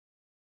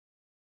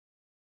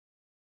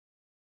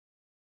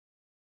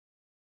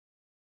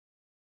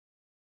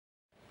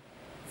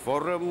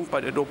Forum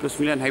pada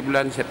 29 hari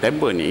bulan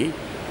September ni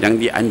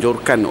yang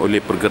dianjurkan oleh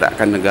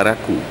pergerakan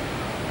Negara-Ku.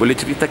 Boleh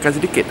ceritakan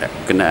sedikit tak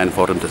berkenaan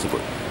forum tersebut?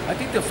 I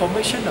think the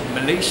formation of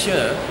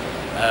Malaysia,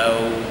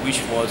 which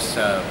was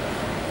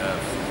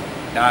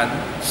done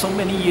so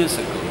many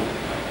years ago,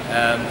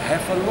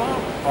 have a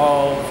lot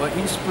of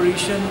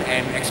inspiration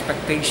and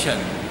expectation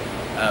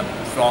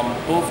from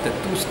both the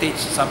two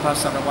states, Sabah,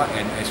 Sarawak,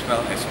 and as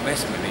well as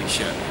West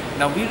Malaysia.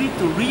 Now we need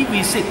to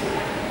revisit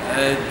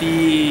the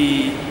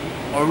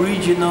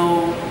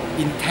original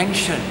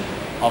intention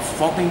of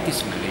forming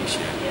this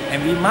Malaysia,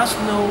 and we must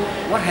know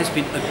what has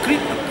been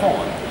agreed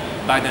upon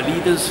by the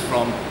leaders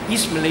from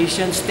East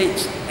Malaysian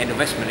states and the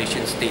West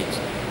Malaysian states.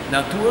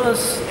 Now to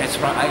us as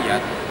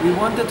rakyat, we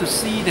wanted to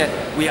see that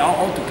we are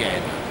all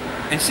together,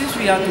 and since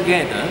we are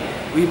together,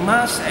 we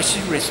must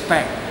actually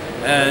respect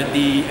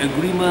the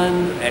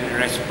agreement and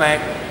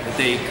respect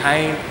the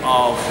kind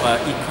of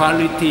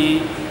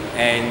equality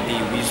and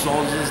the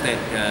resources that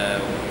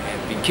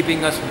have been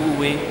keeping us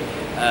moving,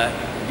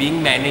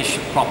 being managed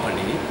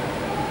properly.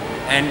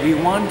 And we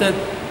wanted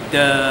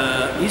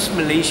the East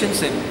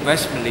Malaysians and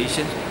West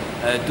Malaysians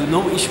to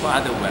know each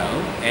other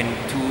well and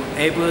to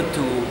able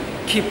to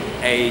keep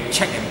a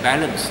check and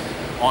balance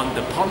on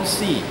the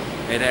policy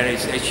that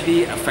is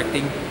actually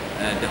affecting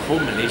the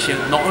whole Malaysia,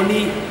 not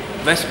only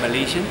West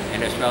Malaysian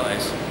and as well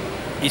as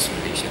East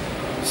Malaysian.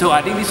 So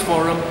I think this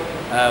forum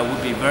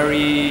would be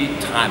very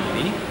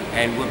timely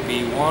and would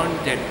be one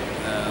that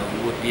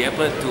would be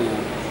able to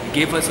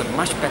give us a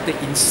much better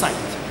insight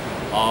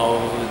of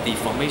the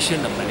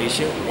formation of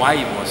Malaysia, why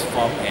it was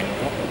formed, and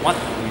what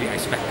we are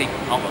expecting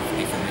out of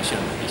the formation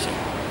of Malaysia.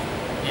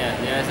 Ya,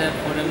 saya rasa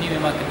forum ni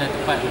memang kena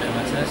tepat pada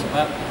masa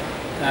sebab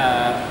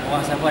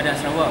orang Sabah dan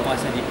Sarawak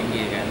berasa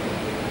dipinggirkan.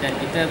 Dan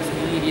kita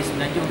sendiri di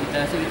Semenanjung,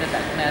 kita rasa kita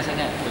tak kenal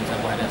sangat pun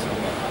Sabah dan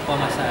Sarawak. Apa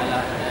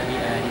masalah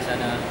di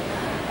sana,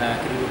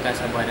 kedudukan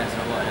Sabah dan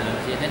Sarawak dalam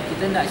Malaysia. Dan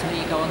kita nak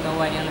cari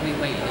kawan-kawan yang lebih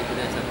baik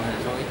daripada Sabah dan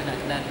Sarawak. Kita nak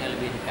kenal dengan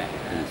lebih dekat.